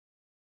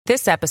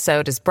This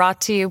episode is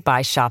brought to you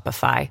by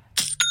Shopify.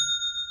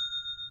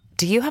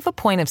 Do you have a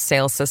point of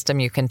sale system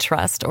you can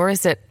trust, or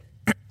is it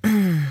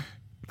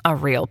a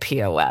real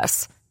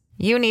POS?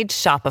 You need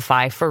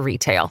Shopify for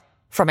retail.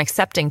 From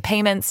accepting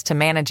payments to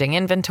managing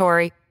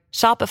inventory,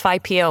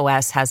 Shopify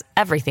POS has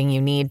everything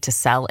you need to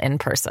sell in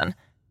person.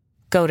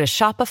 Go to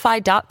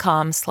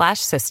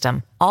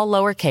shopify.com/system, all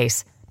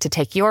lowercase, to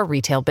take your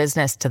retail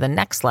business to the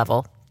next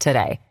level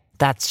today.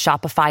 That's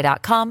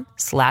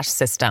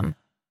shopify.com/system.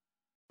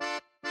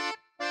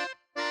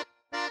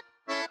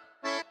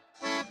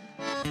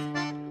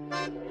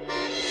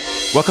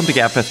 Welcome to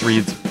Gabfest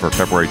Reads for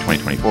February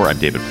 2024. I'm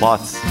David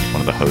Plotz,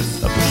 one of the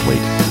hosts of the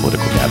Slate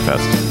Political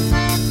Gabfest.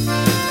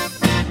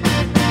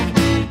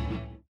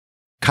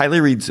 Kiley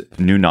Reid's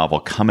new novel,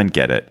 Come and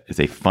Get It, is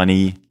a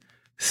funny,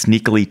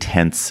 sneakily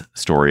tense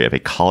story of a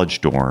college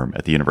dorm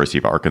at the University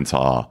of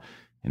Arkansas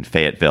in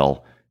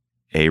Fayetteville.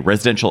 A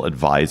residential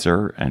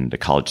advisor and a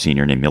college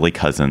senior named Millie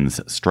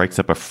Cousins strikes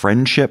up a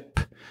friendship.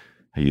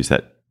 I use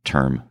that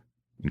term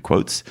in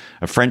quotes.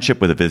 A friendship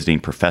with a visiting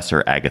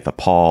professor, Agatha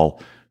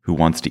Paul, who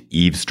wants to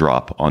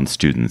eavesdrop on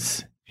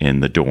students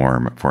in the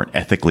dorm for an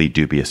ethically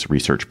dubious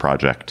research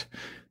project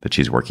that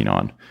she's working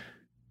on.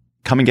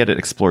 Come and Get It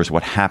explores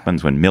what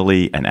happens when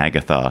Millie and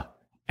Agatha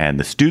and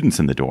the students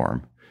in the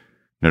dorm,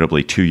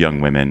 notably two young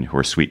women who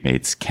are suite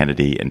mates,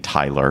 Kennedy and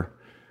Tyler,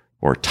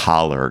 or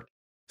Tyler,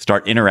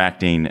 start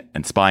interacting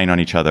and spying on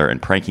each other and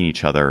pranking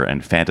each other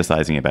and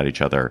fantasizing about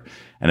each other,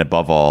 and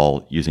above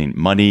all, using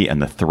money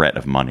and the threat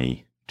of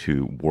money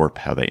to warp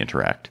how they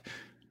interact.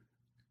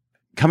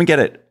 Come and Get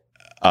It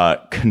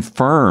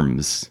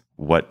confirms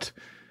what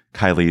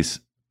Kiley's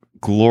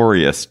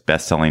glorious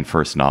best-selling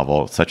first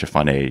novel, Such a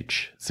Fun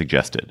Age,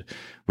 suggested,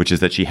 which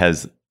is that she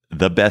has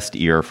the best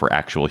ear for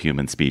actual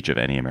human speech of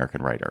any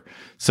American writer.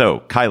 So,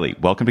 Kiley,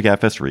 welcome to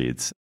Gabfest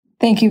Reads.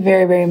 Thank you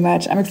very, very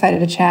much. I'm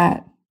excited to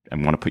chat. I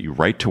want to put you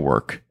right to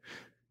work.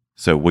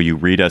 So will you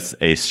read us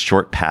a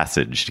short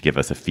passage to give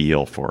us a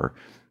feel for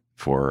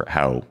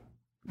how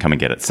Come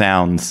and Get It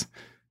sounds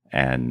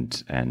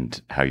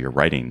and how your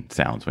writing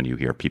sounds when you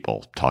hear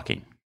people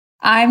talking?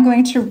 I'm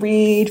going to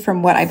read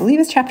from what I believe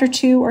is chapter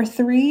 2 or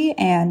 3,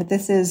 and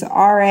this is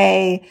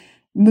R.A.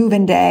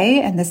 Move-In Day,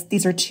 and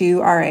these are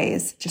two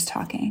RAs just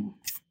talking.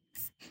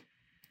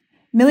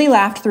 Millie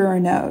laughed through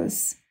her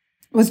nose.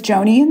 Was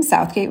Joni in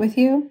Southgate with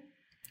you?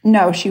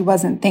 No, she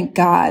wasn't, thank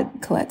God,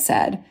 Colette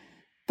said.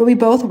 But we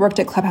both worked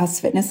at Clubhouse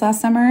Fitness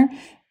last summer,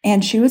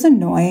 and she was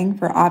annoying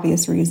for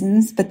obvious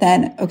reasons. But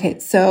then, okay,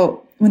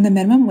 so when the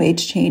minimum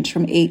wage changed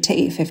from $8 to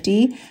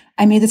 $8.50,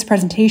 I made this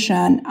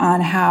presentation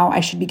on how I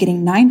should be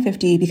getting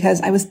 $9.50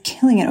 because I was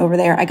killing it over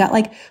there. I got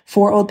like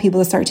 4 old people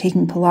to start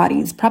taking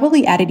Pilates,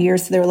 probably added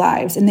years to their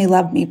lives, and they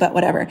loved me, but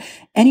whatever.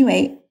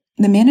 Anyway,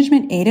 the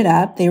management ate it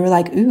up. They were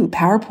like, ooh,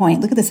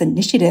 PowerPoint, look at this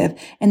initiative.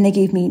 And they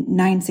gave me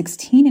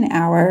 $9.16 an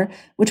hour,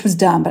 which was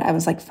dumb, but I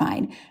was like,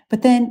 fine.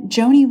 But then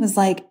Joni was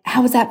like,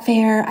 how is that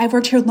fair? I've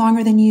worked here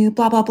longer than you,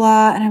 blah, blah,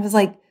 blah. And I was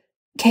like,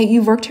 okay,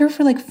 you've worked here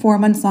for like 4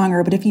 months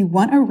longer, but if you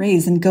want a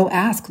raise, then go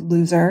ask,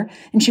 loser.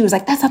 And she was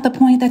like, that's not the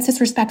point. That's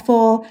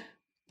disrespectful.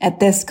 At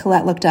this,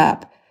 Colette looked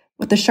up.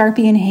 With the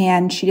Sharpie in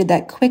hand, she did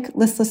that quick,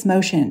 listless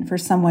motion for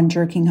someone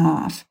jerking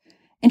off.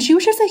 And she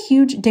was just a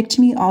huge dick to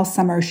me all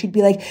summer. She'd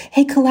be like,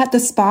 hey, Colette, the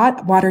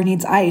spot, water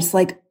needs ice.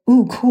 Like,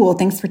 ooh, cool,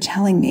 thanks for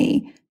telling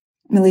me.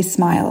 Millie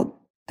smiled.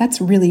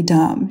 That's really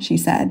dumb, she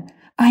said.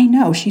 I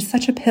know, she's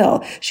such a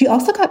pill. She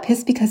also got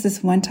pissed because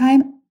this one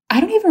time, I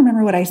don't even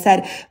remember what I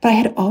said, but I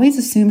had always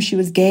assumed she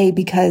was gay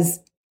because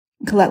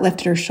Colette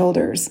lifted her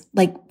shoulders.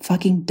 Like,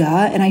 fucking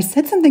duh. And I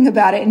said something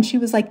about it, and she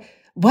was like,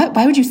 what?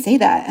 Why would you say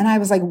that? And I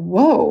was like,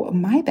 whoa,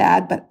 my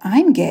bad, but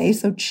I'm gay,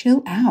 so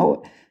chill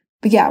out.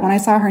 But yeah, when I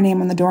saw her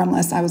name on the dorm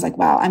list, I was like,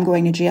 wow, I'm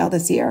going to jail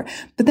this year.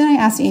 But then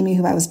I asked Amy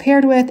who I was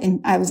paired with,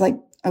 and I was like,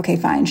 okay,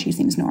 fine, she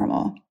seems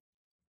normal.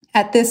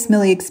 At this,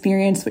 Millie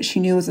experienced what she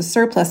knew was a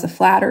surplus of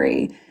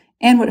flattery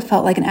and what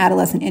felt like an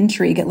adolescent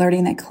intrigue at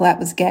learning that Colette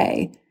was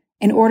gay.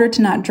 In order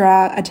to not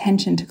draw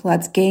attention to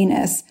Colette's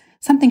gayness,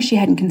 something she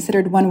hadn't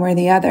considered one way or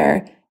the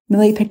other,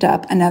 Millie picked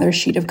up another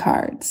sheet of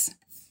cards.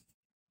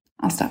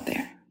 I'll stop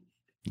there.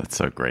 That's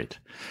so great.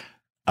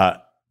 All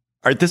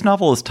right, this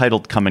novel is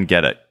titled Come and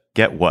Get It.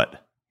 Get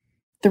what?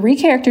 3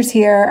 characters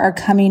here are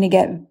coming to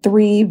get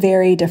 3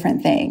 very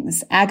different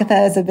things.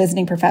 Agatha is a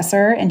visiting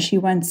professor, and she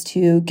wants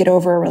to get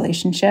over a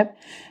relationship.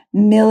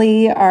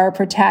 Millie, our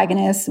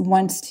protagonist,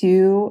 wants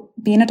to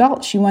be an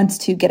adult. She wants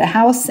to get a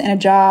house and a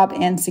job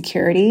and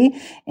security.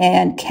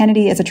 And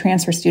Kennedy is a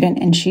transfer student,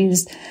 and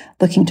she's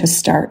looking to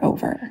start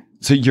over.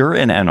 So you're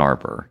in Ann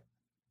Arbor,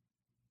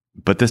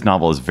 but this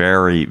novel is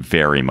very,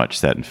 very much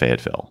set in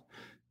Fayetteville,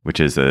 which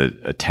is a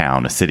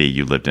town, a city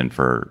you lived in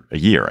for a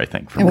year, I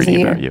think, from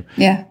reading about you.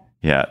 Yeah.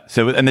 Yeah.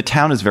 So, and the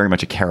town is very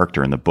much a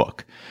character in the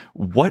book.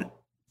 What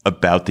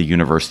about the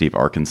University of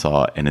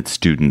Arkansas and its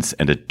students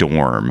and a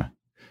dorm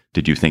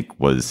did you think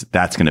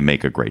that's going to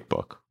make a great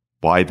book?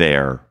 Why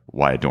there?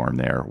 Why a dorm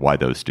there? Why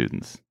those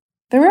students?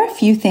 There were a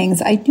few things.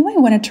 I knew I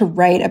wanted to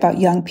write about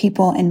young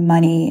people and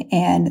money,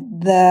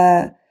 and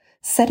the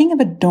setting of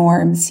a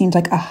dorm seems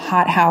like a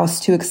hothouse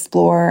to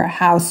explore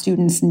how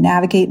students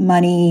navigate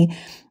money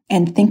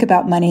and think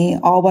about money,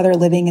 all while they're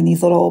living in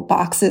these little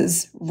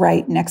boxes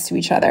right next to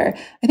each other.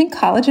 I think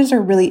colleges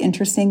are really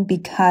interesting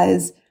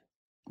because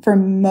for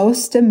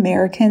most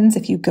Americans,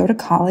 if you go to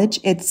college,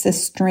 it's a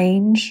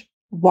strange,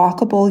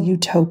 walkable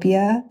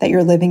utopia that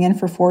you're living in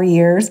for 4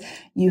 years.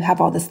 You have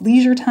all this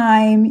leisure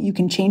time. You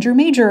can change your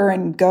major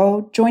and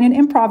go join an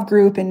improv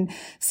group and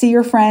see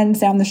your friends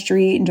down the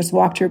street and just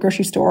walk to your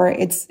grocery store.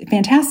 It's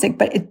fantastic,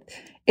 but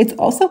it's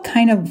also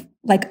kind of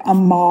like a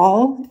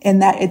mall in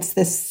that it's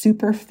this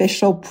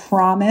superficial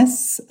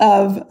promise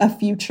of a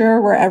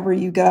future wherever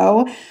you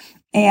go.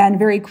 And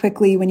very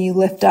quickly, when you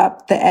lift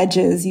up the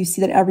edges, you see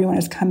that everyone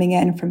is coming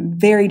in from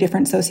very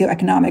different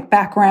socioeconomic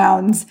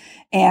backgrounds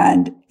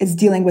and is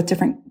dealing with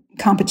different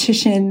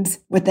competitions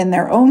within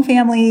their own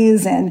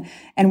families and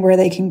where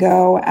they can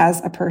go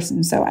as a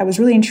person. So I was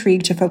really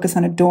intrigued to focus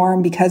on a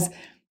dorm because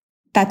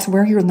that's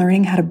where you're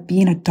learning how to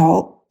be an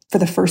adult for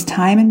the first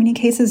time in many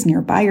cases, and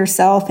you're by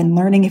yourself and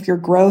learning if you're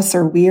gross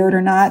or weird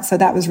or not. So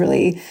that was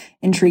really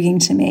intriguing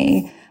to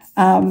me.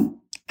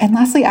 And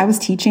lastly, I was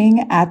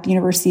teaching at the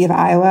University of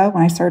Iowa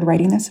when I started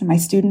writing this, and my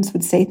students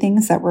would say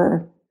things that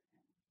were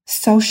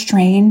so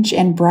strange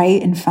and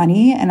bright and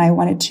funny, and I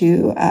wanted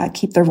to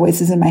keep their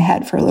voices in my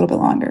head for a little bit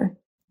longer.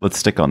 Let's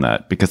stick on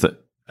that, because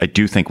I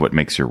do think what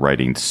makes your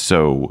writing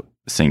so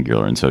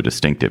singular and so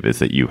distinctive is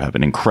that you have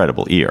an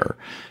incredible ear,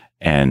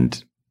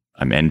 and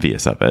I'm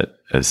envious of it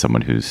as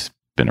someone who's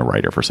been a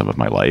writer for some of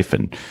my life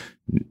and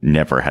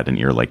never had an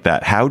ear like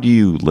that. How do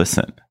you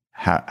listen?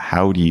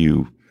 How do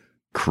you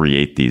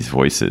create these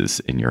voices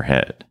in your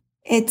head?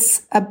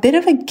 It's a bit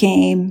of a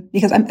game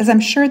because as I'm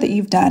sure that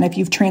you've done, if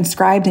you've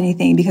transcribed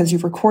anything because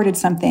you've recorded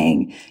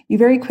something, you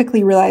very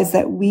quickly realize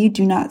that we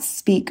do not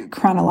speak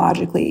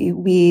chronologically.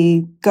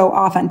 We go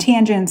off on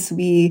tangents.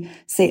 We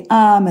say,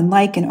 and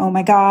like, and oh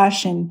my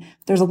gosh. And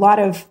there's a lot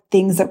of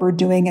things that we're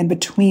doing in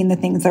between the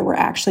things that we're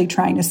actually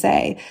trying to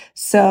say.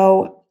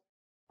 So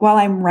while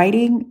I'm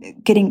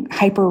writing, getting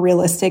hyper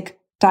realistic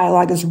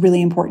dialogue is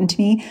really important to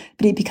me,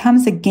 but it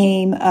becomes a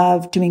game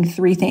of doing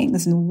three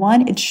things. And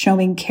one, it's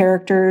showing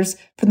characters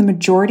for the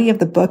majority of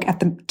the book at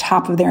the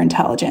top of their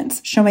intelligence,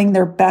 showing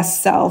their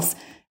best selves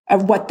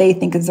of what they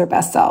think is their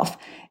best self.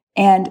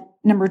 And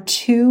number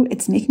two,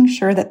 it's making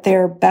sure that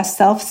their best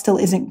self still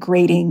isn't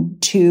grating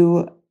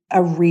to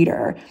a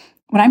reader.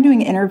 When I'm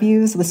doing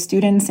interviews with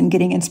students and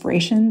getting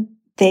inspiration,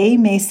 they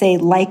may say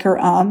like or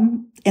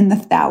in the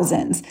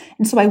thousands.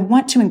 And so I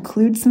want to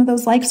include some of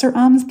those likes or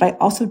but I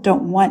also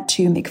don't want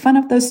to make fun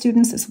of those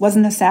students. This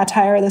wasn't a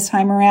satire this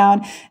time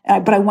around,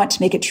 but I want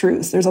to make it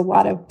true. So there's a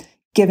lot of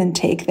give and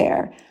take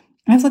there.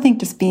 I also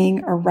think just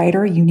being a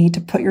writer, you need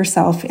to put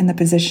yourself in the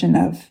position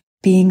of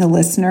being a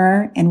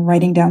listener and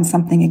writing down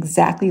something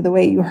exactly the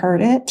way you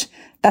heard it.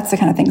 That's the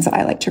kind of things that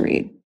I like to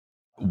read.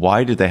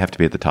 Why do they have to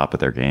be at the top of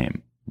their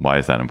game? Why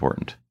is that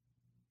important?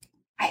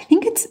 I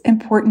think it's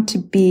important to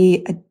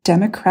be a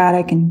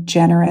democratic and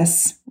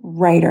generous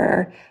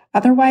writer.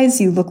 Otherwise,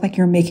 you look like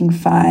you're making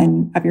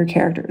fun of your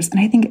characters. And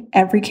I think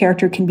every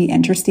character can be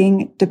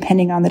interesting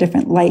depending on the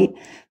different light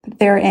that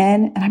they're in.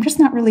 And I'm just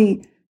not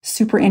really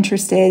super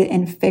interested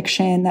in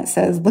fiction that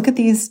says, look at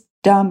these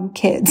dumb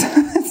kids,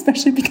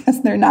 especially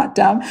because they're not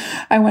dumb.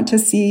 I want to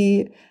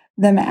see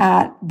them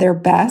at their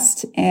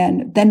best.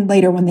 And then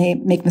later when they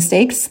make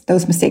mistakes,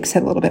 those mistakes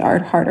hit a little bit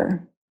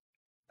harder.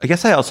 I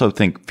guess I also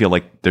feel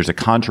like there's a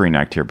conjuring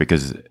act here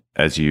because,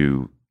 as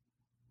you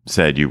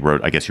said, you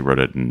wrote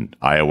it in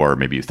Iowa, or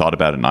maybe you thought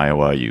about it in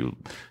Iowa. You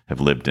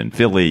have lived in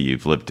Philly.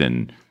 You've lived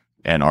in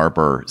Ann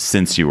Arbor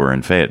since you were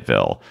in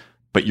Fayetteville.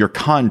 But you're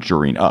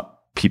conjuring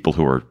up people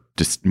who are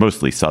just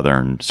mostly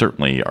Southern,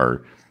 certainly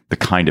are the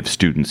kind of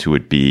students who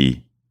would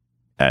be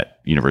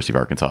at University of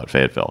Arkansas at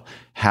Fayetteville.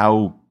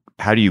 How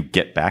do you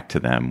get back to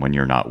them when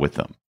you're not with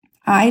them?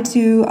 I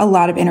do a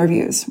lot of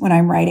interviews when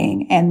I'm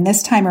writing. And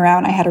this time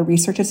around, I had a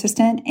research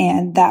assistant,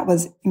 and that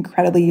was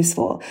incredibly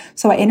useful.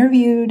 So I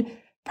interviewed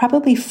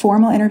probably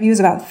formal interviews,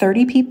 about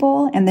 30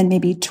 people, and then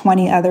maybe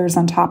 20 others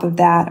on top of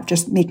that, of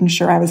just making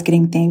sure I was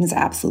getting things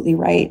absolutely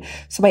right.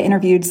 So I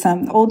interviewed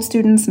some old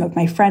students, some of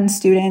my friends'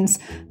 students,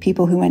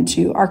 people who went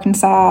to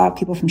Arkansas,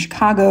 people from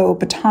Chicago,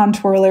 baton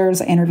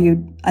twirlers. I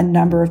interviewed a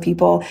number of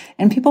people.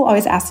 And people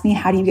always ask me,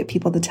 how do you get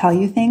people to tell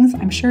you things?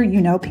 I'm sure you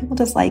know, people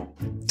just like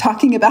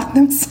talking about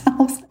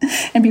themselves.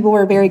 And people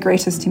were very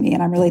gracious to me,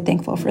 and I'm really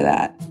thankful for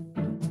that.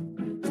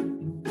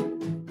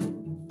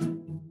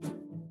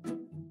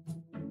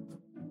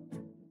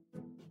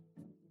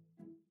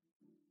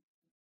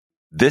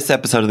 This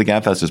episode of the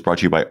Gabfest is brought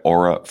to you by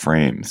Aura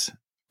Frames.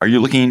 Are you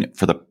looking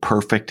for the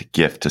perfect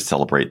gift to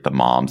celebrate the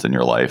moms in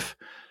your life?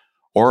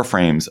 Aura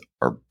Frames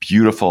are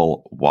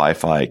beautiful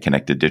Wi-Fi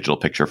connected digital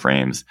picture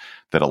frames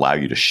that allow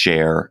you to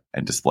share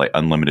and display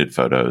unlimited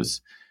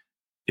photos.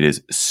 It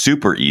is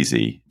super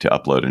easy to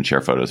upload and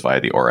share photos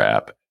via the Aura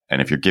app.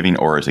 And if you're giving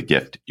Aura as a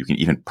gift, you can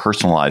even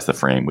personalize the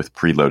frame with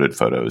preloaded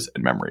photos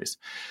and memories.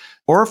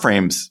 Aura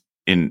Frames,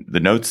 in the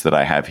notes that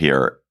I have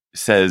here,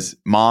 says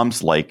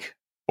moms like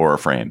Aura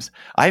frames.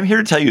 I'm here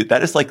to tell you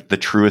that is like the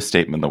truest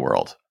statement in the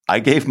world. I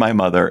gave my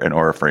mother an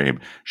Aura frame.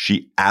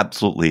 She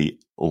absolutely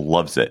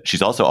loves it.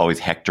 She's also always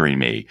hectoring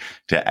me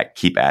to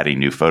keep adding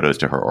new photos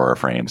to her Aura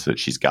frame so that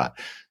she's got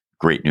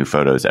great new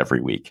photos every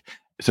week.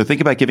 So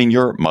think about giving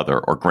your mother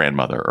or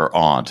grandmother or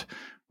aunt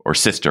or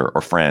sister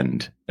or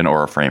friend an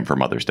Aura frame for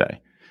Mother's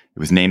Day. It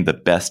was named the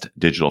best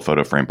digital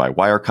photo frame by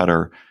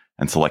Wirecutter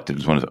and selected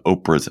as one of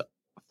Oprah's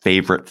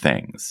favorite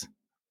things.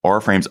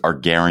 Aura frames are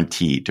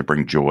guaranteed to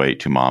bring joy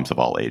to moms of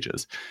all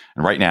ages.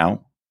 And right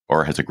now,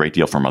 Aura has a great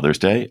deal for Mother's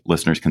Day.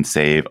 Listeners can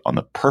save on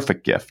the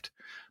perfect gift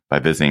by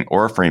visiting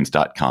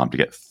auraframes.com to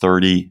get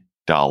 $30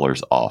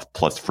 off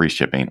plus free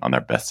shipping on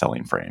their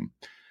best-selling frame.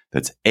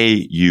 That's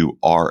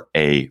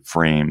AURA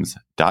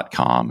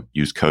frames.com.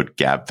 Use code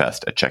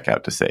GABFEST at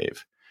checkout to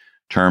save.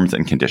 Terms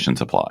and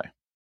conditions apply.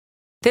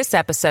 This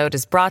episode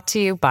is brought to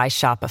you by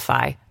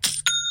Shopify.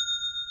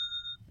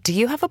 Do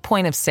you have a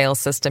point of sale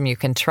system you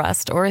can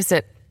trust, or is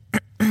it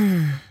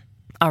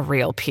a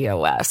real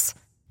POS?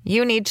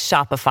 You need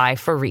Shopify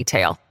for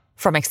retail.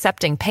 From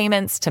accepting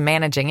payments to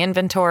managing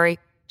inventory,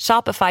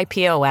 Shopify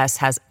POS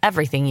has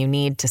everything you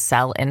need to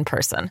sell in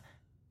person.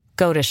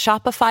 Go to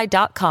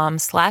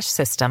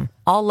shopify.com/system,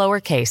 all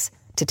lowercase,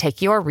 to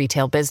take your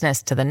retail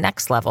business to the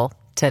next level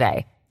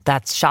today.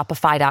 That's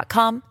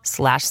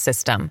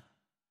shopify.com/system.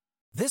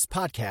 This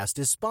podcast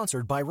is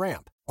sponsored by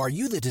Ramp. Are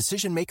you the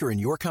decision maker in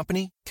your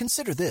company?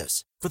 Consider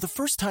this. For the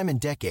first time in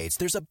decades,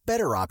 there's a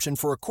better option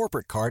for a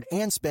corporate card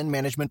and spend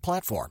management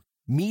platform.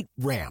 Meet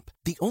Ramp,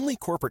 the only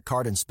corporate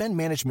card and spend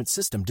management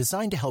system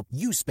designed to help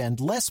you spend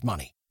less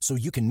money so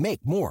you can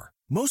make more.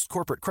 Most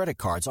corporate credit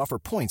cards offer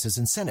points as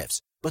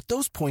incentives, but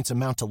those points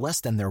amount to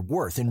less than their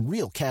worth in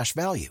real cash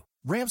value.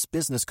 Ramp's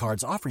business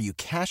cards offer you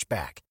cash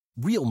back,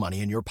 real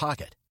money in your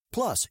pocket.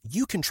 Plus,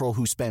 you control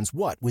who spends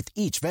what with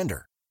each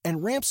vendor.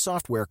 And Ramp's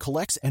software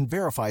collects and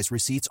verifies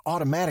receipts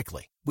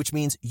automatically, which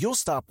means you'll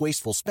stop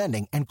wasteful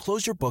spending and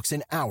close your books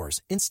in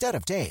hours instead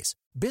of days.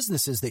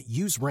 Businesses that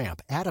use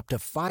Ramp add up to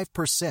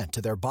 5%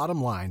 to their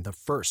bottom line the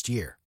first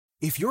year.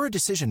 If you're a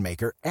decision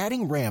maker,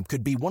 adding Ramp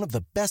could be one of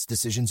the best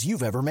decisions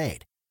you've ever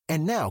made.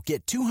 And now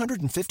get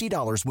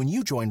 $250 when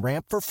you join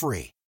Ramp for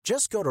free.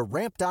 Just go to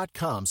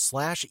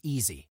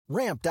ramp.com/easy.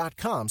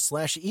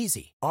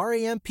 Ramp.com/easy.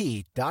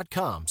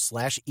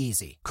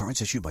 RAMP.com/easy.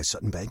 Cards issued by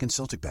Sutton Bank and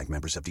Celtic Bank,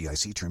 members of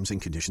FDIC. Terms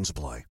and conditions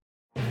apply.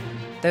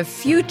 The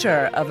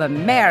future of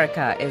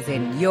America is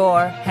in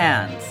your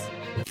hands.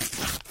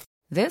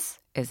 This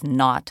is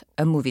not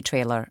a movie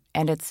trailer,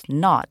 and it's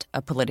not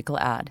a political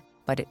ad,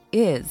 but it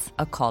is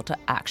a call to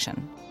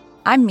action.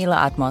 I'm Mila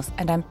Atmos,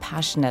 and I'm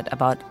passionate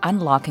about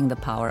unlocking the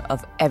power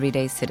of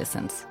everyday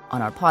citizens. On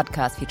our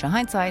podcast, Future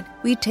Hindsight,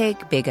 we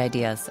take big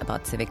ideas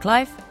about civic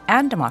life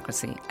and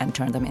democracy and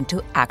turn them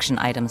into action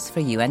items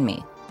for you and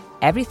me.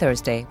 Every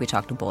Thursday, we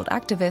talk to bold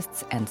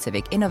activists and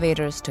civic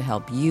innovators to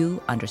help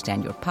you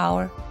understand your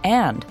power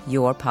and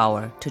your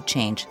power to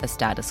change the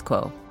status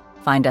quo.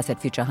 Find us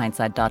at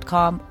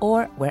futurehindsight.com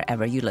or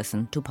wherever you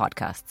listen to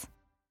podcasts.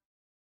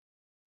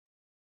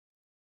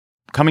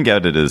 Come and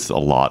Get It is a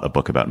lot a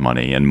book about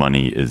money, and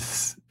money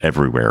is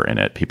everywhere in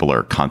it. People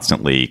are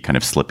constantly kind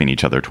of slipping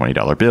each other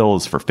 $20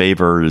 bills for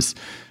favors.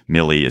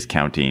 Millie is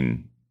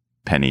counting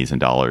pennies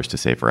and dollars to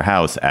save for a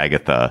house.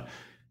 Agatha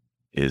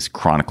is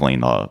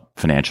chronicling the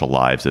financial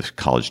lives of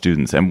college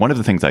students. And one of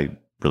the things I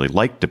really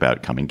liked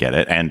about Come and Get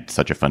It, and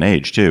Such a Fun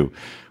Age too,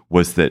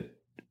 was that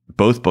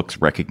both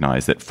books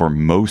recognize that for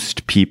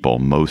most people,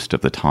 most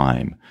of the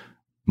time,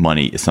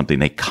 money is something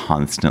they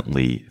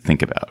constantly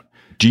think about.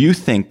 Do you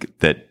think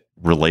that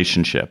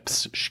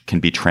relationships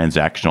can be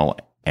transactional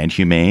and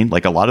humane?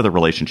 Like, a lot of the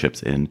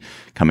relationships in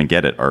Come and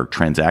Get It are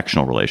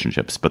transactional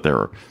relationships, but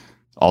they're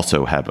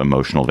also have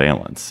emotional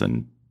valence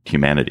and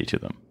humanity to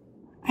them.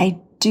 I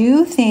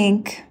do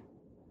think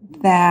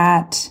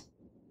that,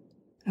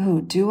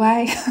 do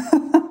I?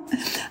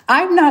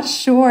 I'm not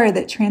sure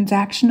that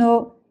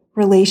transactional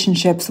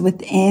relationships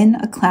within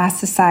a class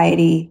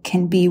society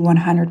can be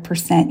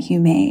 100%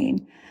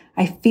 humane.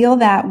 I feel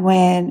that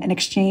when an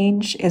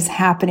exchange is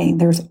happening,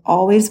 there's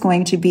always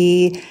going to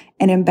be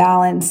an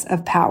imbalance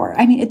of power.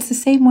 I mean, it's the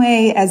same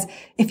way as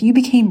if you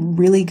became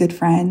really good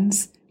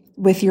friends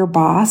with your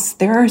boss,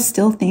 there are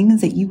still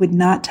things that you would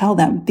not tell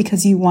them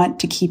because you want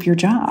to keep your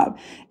job.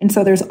 And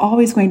so there's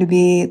always going to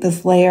be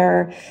this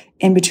layer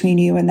in between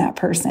you and that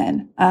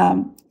person.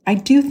 I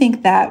do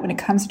think that when it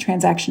comes to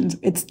transactions,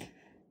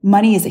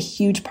 money is a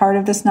huge part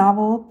of this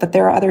novel, but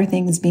there are other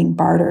things being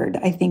bartered.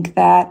 I think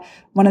that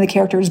one of the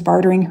characters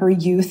bartering her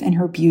youth and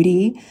her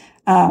beauty.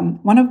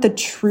 One of the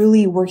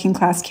truly working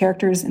class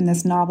characters in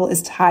this novel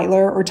is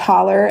Tyler, or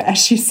Taller, as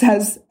she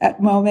says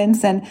at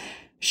moments. And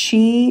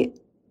she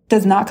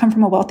does not come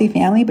from a wealthy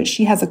family, but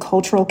she has a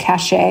cultural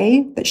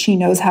cachet that she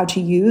knows how to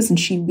use, and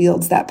she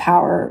wields that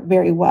power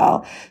very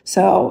well.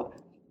 So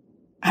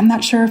I'm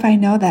not sure if I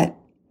know that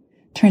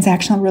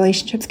transactional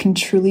relationships can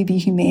truly be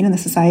humane in the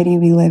society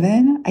we live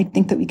in. I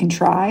think that we can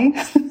try.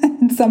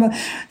 And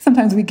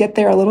sometimes we get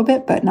there a little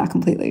bit, but not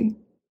completely.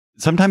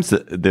 Sometimes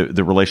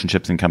the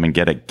relationships in Come and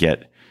Get It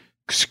get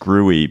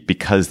screwy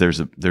because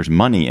there's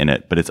money in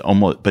it,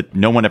 but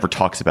no one ever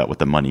talks about what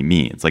the money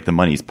means. Like the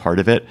money's part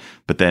of it,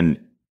 but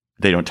then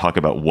they don't talk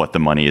about what the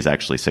money is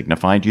actually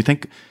signifying. Do you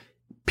think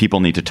people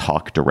need to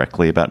talk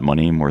directly about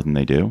money more than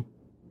they do?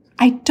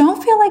 I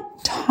don't feel like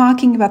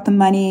talking about the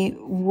money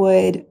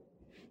would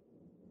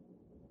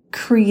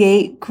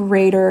create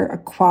greater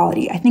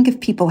equality. I think if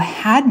people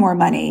had more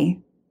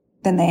money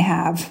than they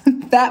have,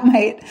 that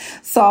might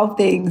solve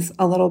things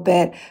a little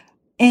bit.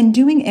 In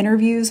doing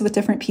interviews with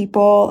different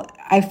people,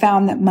 I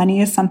found that money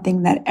is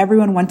something that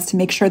everyone wants to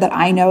make sure that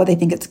I know they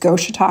think it's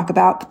gauche to talk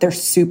about, but they're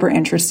super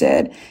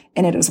interested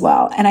in it as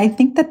well. And I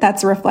think that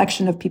that's a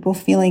reflection of people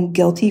feeling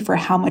guilty for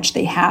how much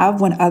they have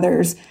when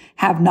others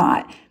have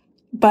not.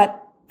 But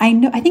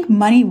I think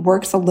money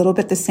works a little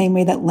bit the same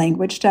way that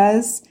language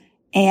does.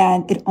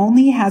 And it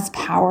only has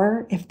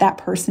power if that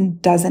person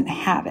doesn't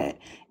have it.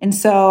 And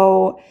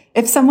so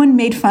if someone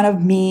made fun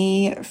of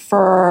me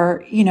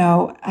for,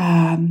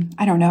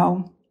 I don't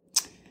know,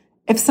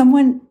 if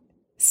someone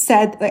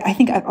said, like, I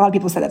think a lot of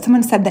people said that,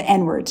 someone said the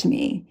N-word to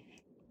me,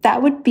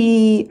 that would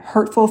be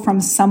hurtful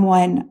from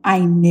someone I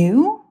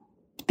knew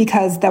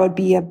because that would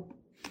be a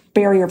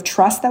barrier of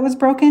trust that was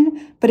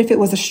broken. But if it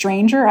was a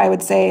stranger, I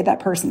would say that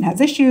person has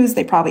issues.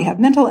 They probably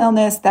have mental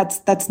illness.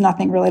 That's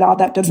nothing really at all.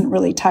 That doesn't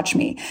really touch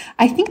me.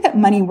 I think that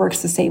money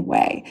works the same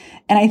way.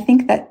 And I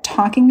think that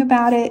talking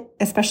about it,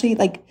 especially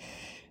like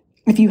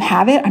if you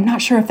have it, I'm not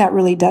sure if that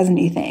really does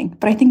anything.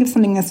 But I think if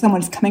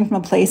someone's coming from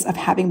a place of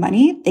having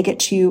money, they get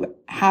to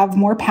have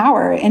more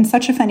power. In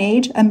such a fun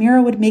age,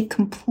 Amira would make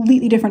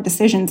completely different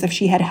decisions if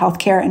she had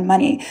healthcare and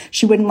money.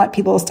 She wouldn't let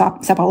people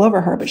step all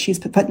over her, but she's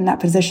put in that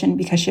position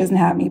because she doesn't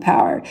have any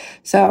power.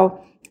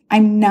 So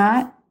I'm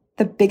not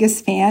the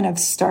biggest fan of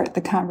start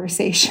the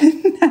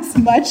conversation as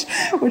much,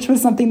 which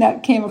was something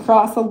that came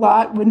across a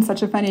lot when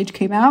Such a Fun Age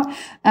came out.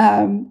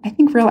 I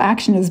think real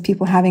action is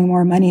people having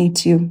more money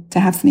to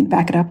have something to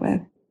back it up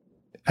with.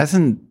 As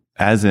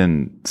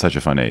in Such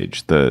a Fun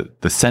Age, the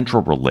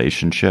central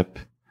relationship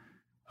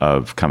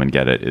of Come and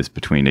Get It is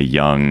between a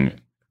young,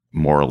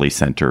 morally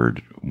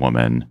centered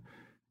woman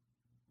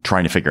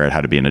trying to figure out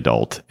how to be an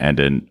adult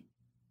and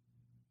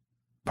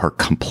her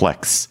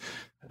complex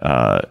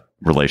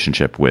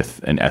relationship with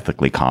an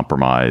ethically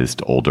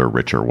compromised, older,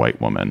 richer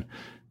white woman.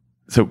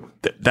 So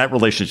that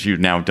relationship, you've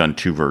now done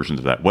two versions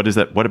of that. What is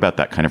that? What about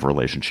that kind of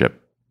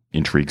relationship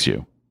intrigues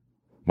you?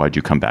 Why'd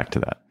you come back to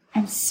that?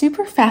 I'm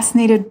super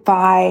fascinated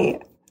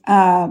by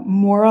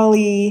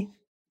morally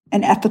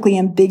and ethically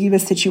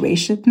ambiguous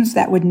situations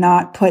that would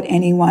not put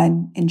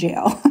anyone in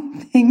jail.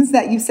 Things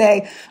that you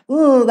say,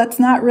 oh, that's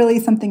not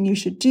really something you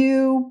should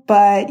do,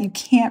 but you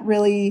can't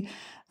really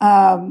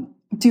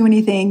do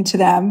anything to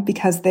them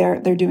because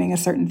they're doing a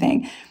certain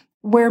thing.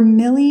 Where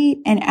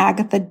Millie and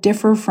Agatha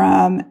differ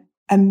from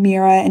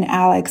Amira and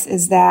Alex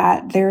is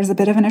that there's a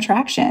bit of an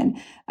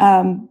attraction.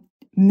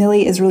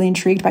 Millie is really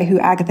intrigued by who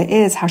Agatha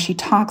is, how she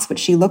talks, what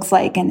she looks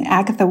like. And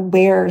Agatha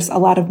wears a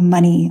lot of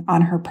money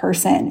on her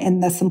person in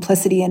the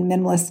simplicity and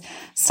minimalist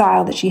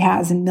style that she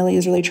has. And Millie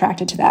is really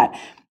attracted to that.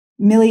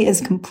 Millie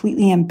is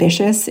completely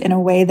ambitious in a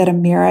way that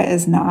Amira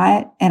is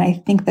not. And I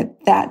think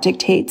that that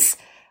dictates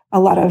a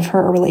lot of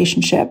her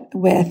relationship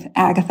with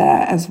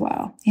Agatha as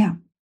well. Yeah.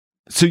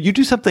 So you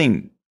do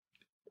something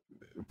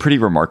pretty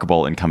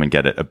remarkable in Come and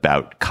Get It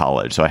about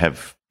college. So I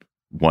have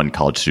one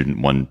college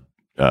student, one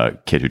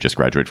kid who just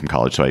graduated from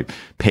college. So I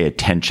pay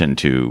attention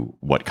to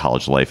what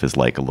college life is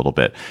like a little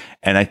bit.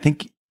 And I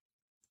think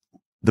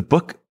the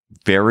book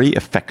very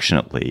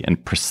affectionately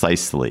and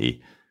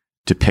precisely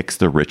depicts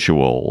the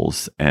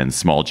rituals and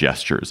small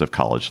gestures of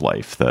college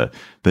life, the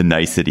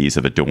niceties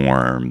of a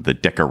dorm, the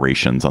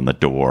decorations on the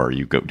door.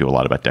 You do a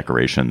lot about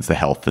decorations, the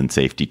health and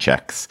safety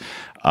checks.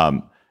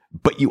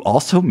 But you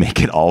also make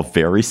it all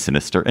very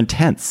sinister and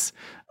tense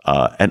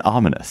and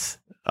ominous.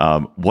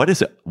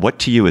 What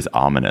to you is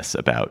ominous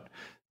about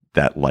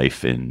that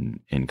life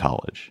in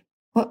college?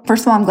 Well,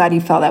 first of all, I'm glad you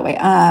felt that way.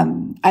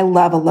 I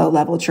love a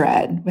low-level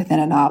dread within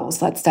a novel,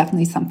 so that's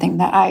definitely something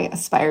that I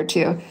aspire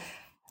to.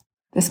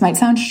 This might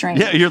sound strange.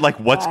 Yeah, you're like,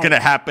 what's going to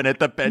happen at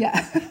the bed?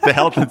 Yeah. The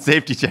health and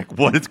safety check.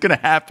 What is going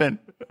to happen?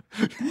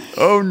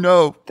 Oh,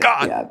 no.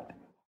 God. Yeah.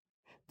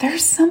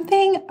 There's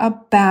something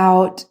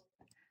about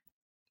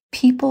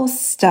people's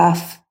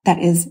stuff that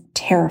is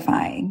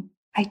terrifying.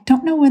 I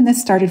don't know when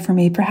this started for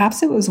me.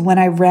 Perhaps it was when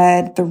I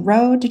read The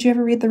Road. Did you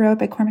ever read The Road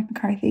by Cormac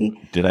McCarthy?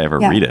 Did I ever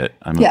read it?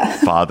 I'm a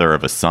father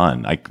of a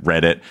son. I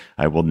read it.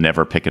 I will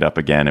never pick it up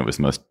again. It was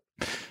the most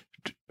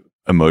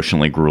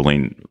emotionally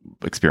grueling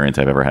experience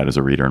I've ever had as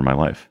a reader in my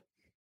life.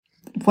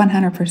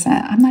 100%.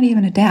 I'm not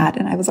even a dad.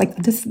 And I was like,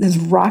 this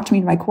rocked me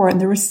to my core. And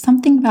there was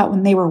something about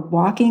when they were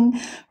walking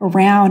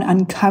around,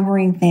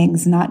 uncovering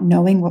things, not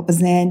knowing what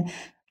was in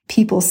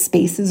people's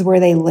spaces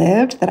where they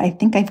lived, that I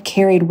think I've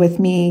carried with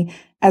me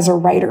as a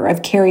writer.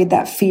 I've carried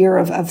that fear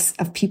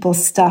of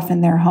people's stuff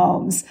in their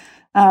homes.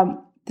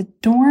 The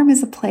dorm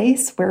is a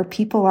place where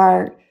people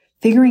are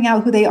figuring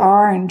out who they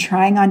are and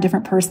trying on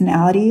different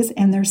personalities.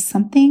 And there's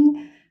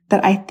something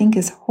that I think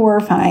is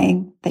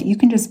horrifying, that you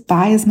can just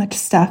buy as much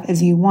stuff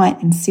as you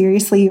want and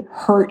seriously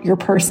hurt your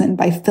person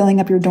by filling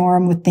up your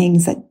dorm with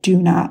things that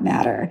do not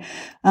matter.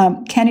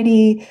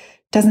 Kennedy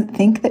doesn't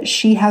think that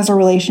she has a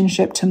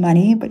relationship to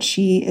money, but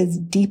she is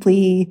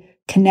deeply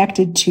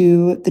connected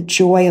to the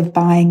joy of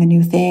buying a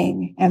new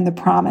thing and the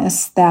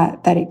promise that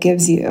it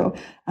gives you.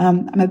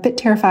 I'm a bit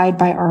terrified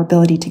by our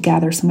ability to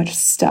gather so much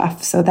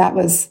stuff. So that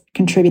was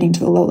contributing to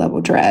the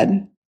low-level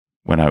dread.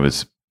 When I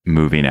was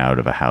moving out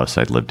of a house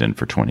I'd lived in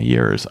for 20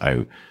 years,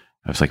 I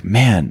was like,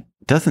 man,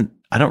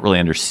 I don't really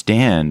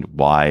understand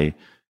why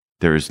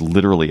there's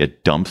literally a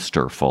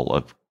dumpster full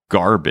of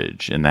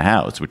garbage in the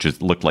house, which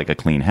looked like a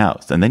clean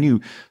house. And then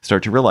you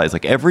start to realize,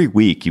 like, every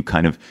week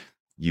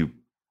you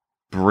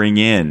bring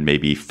in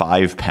maybe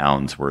 5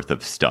 pounds worth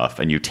of stuff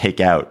and you take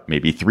out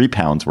maybe 3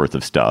 pounds worth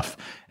of stuff.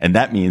 And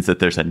that means that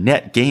there's a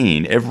net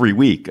gain every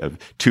week of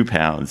 2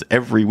 pounds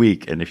every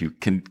week. And if you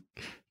can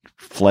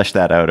flesh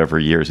that out over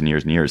years and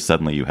years and years,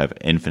 suddenly you have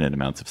infinite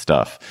amounts of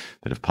stuff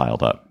that have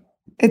piled up.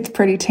 It's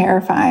pretty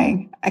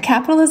terrifying.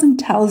 Capitalism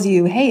tells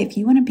you, hey, if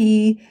you want to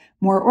be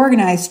more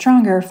organized,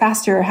 stronger,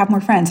 faster, have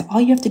more friends, all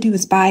you have to do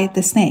is buy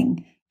this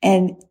thing.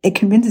 And it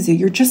convinces you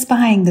you're just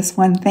buying this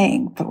one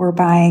thing, but we're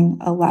buying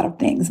a lot of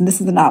things. And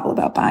this is a novel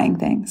about buying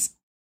things.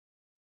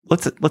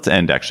 Let's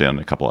end actually on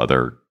a couple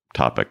other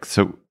topics.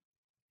 So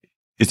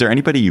is there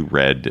anybody you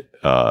read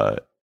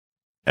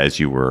as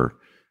you were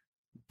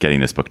getting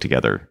this book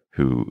together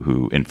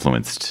who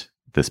influenced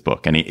this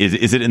book? And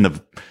is it in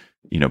the,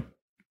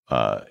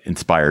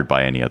 inspired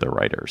by any other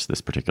writers,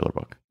 this particular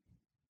book?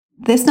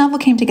 This novel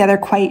came together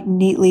quite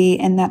neatly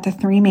in that the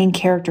 3 main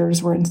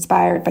characters were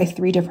inspired by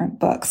 3 different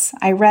books.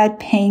 I read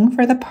Paying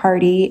for the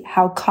Party,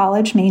 How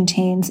College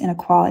Maintains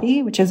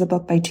Inequality, which is a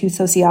book by 2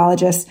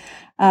 sociologists,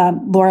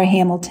 Laura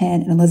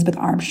Hamilton and Elizabeth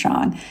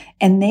Armstrong.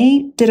 And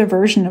they did a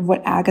version of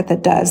what Agatha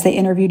does. They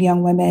interviewed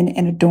young women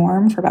in a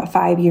dorm for about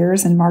 5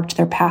 years and marked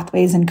their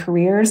pathways and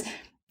careers.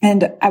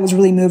 And I was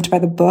really moved by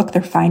the book.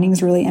 Their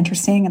findings were really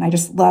interesting. And I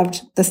just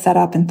loved the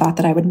setup and thought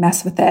that I would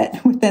mess with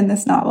it within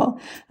this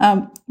novel.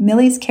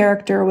 Millie's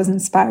character was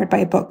inspired by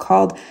a book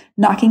called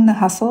Knocking the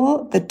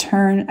Hustle, The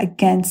Turn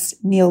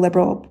Against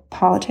Neoliberal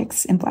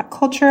Politics in Black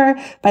Culture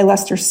by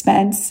Lester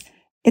Spence.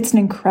 It's an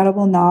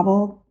incredible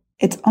novel.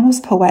 It's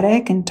almost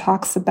poetic and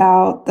talks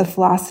about the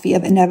philosophy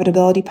of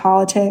inevitability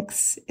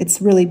politics.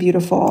 It's really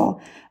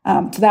beautiful.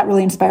 So that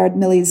really inspired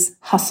Millie's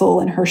hustle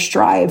and her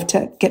strive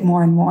to get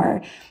more and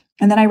more.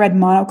 And then I read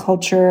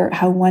Monoculture,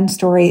 How One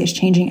Story is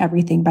Changing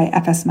Everything by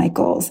F.S.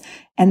 Michaels.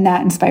 And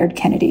that inspired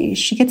Kennedy.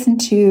 She gets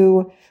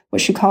into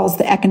what she calls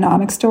the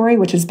economic story,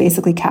 which is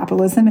basically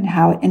capitalism and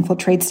how it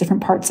infiltrates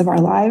different parts of our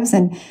lives.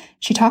 And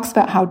she talks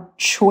about how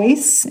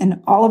choice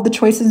and all of the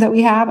choices that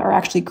we have are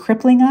actually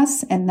crippling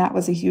us. And that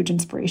was a huge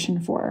inspiration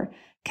for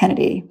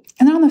Kennedy.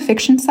 And then on the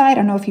fiction side, I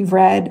don't know if you've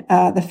read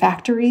The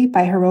Factory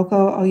by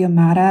Hiroko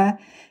Oyamada.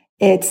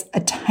 It's a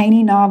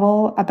tiny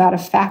novel about a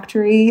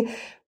factory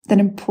that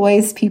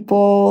employs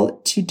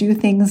people to do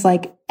things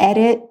like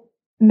edit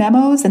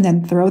memos and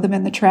then throw them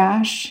in the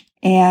trash.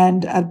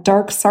 And a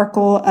dark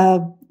circle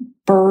of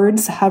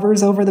birds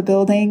hovers over the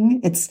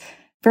building. It's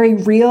very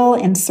real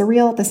and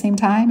surreal at the same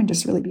time and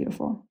just really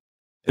beautiful.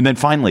 And then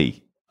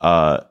finally,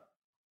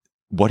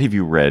 what have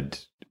you read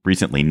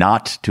recently,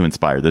 not to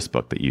inspire this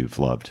book, that you've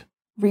loved?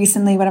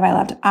 Recently, what have I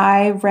loved?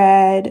 I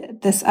read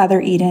This Other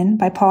Eden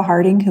by Paul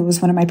Harding, who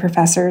was one of my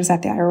professors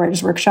at the Iowa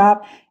Writers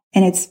Workshop.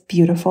 And it's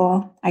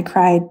beautiful. I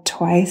cried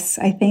twice,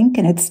 I think.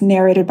 And it's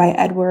narrated by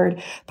Edward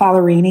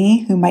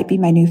Ballerini, who might be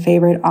my new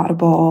favorite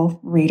Audible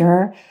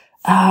reader.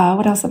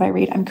 What else have I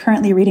read? I'm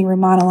currently reading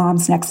Rumaan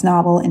Alam's next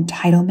novel,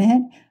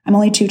 Entitlement. I'm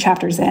only 2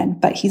 chapters in,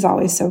 but he's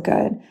always so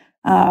good.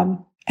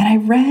 And I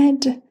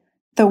read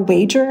The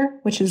Wager,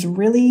 which is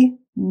really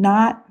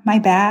not my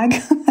bag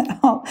at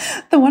all.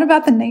 The one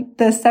about the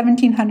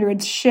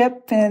 1700s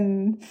ship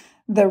and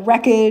the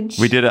wreckage.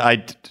 We did.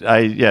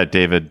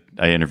 David.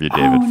 I interviewed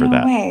David for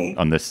that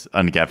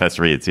on Gabfest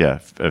Reads. Yeah,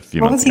 a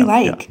few months ago. What was he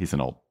like? Yeah,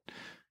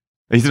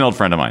 he's an old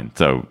friend of mine.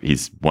 So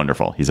he's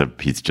wonderful.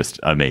 He's just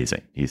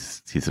amazing.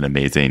 He's an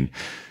amazing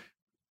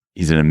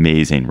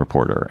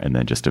reporter, and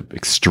then just an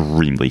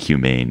extremely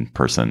humane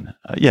person.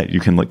 You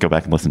can go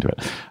back and listen to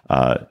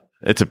it.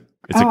 It's a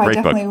great book. I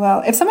definitely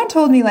will. If someone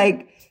told me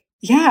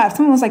if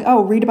someone was like,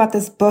 oh, read about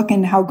this book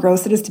and how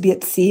gross it is to be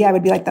at sea, I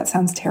would be like, that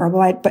sounds terrible.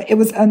 But it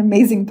was an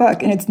amazing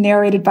book, and it's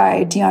narrated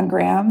by Dion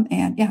Graham.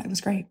 And it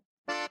was great.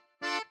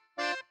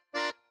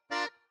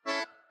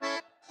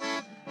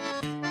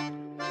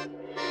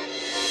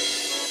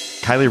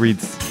 Kiley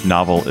Reid's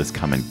novel is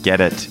Come and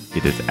Get It.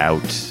 It is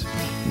out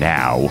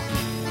now,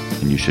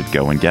 and you should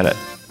go and get it.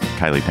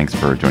 Kiley, thanks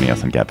for joining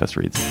us on Gabfest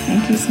Reads.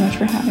 Thank you so much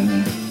for having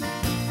me.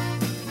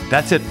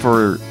 That's it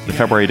for the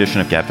February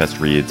edition of Gabfest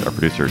Reads. Our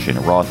producer is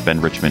Shana Roth.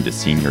 Ben Richmond is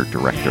Senior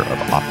Director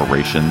of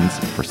Operations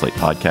for Slate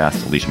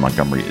Podcast. Alicia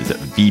Montgomery is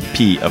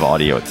VP of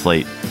Audio at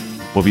Slate.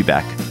 We'll be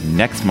back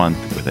next month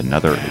with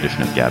another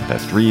edition of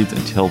Gabfest Reads.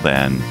 Until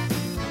then,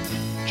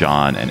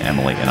 John and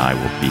Emily and I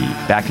will be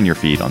back in your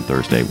feed on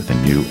Thursday with a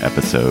new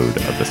episode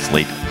of the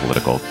Slate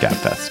Political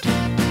Gabfest.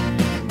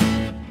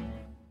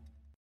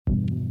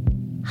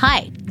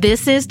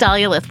 This is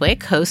Dahlia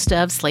Lithwick, host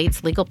of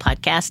Slate's legal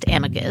podcast,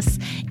 Amicus.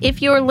 If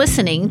you're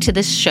listening to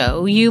this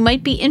show, you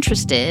might be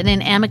interested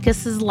in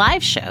Amicus's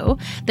live show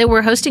that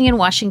we're hosting in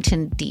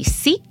Washington,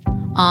 D.C.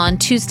 on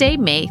Tuesday,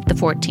 May the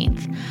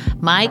 14th.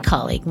 My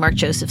colleague, Mark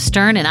Joseph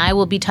Stern, and I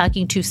will be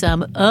talking to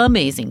some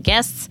amazing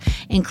guests,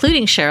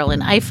 including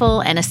Sherilyn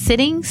Ifill and a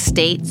sitting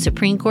state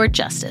Supreme Court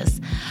justice,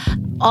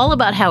 all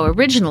about how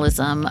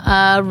originalism,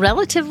 a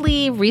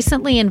relatively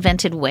recently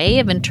invented way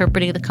of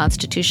interpreting the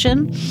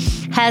Constitution,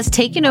 has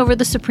taken over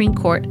the Supreme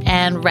Court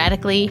and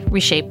radically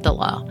reshaped the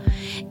law.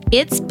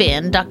 It's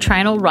been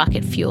doctrinal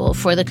rocket fuel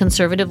for the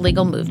conservative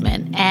legal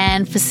movement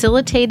and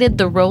facilitated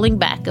the rolling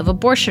back of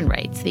abortion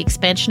rights, the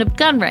expansion of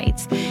gun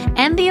rights,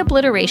 and the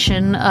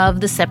obliteration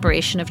of the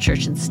separation of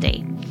church and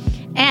state.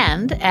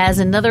 And as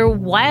another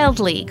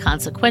wildly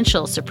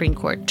consequential Supreme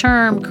Court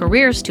term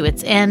careers to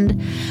its end,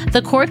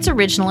 the court's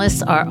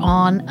originalists are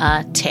on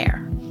a tear.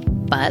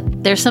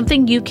 But there's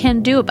something you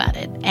can do about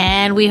it,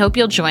 and we hope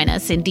you'll join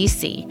us in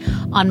D.C.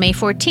 on May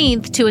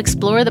 14th to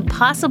explore the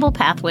possible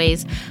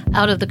pathways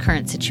out of the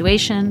current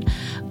situation.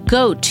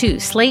 Go to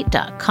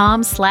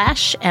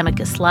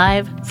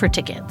slate.com/amicuslive for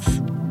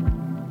tickets.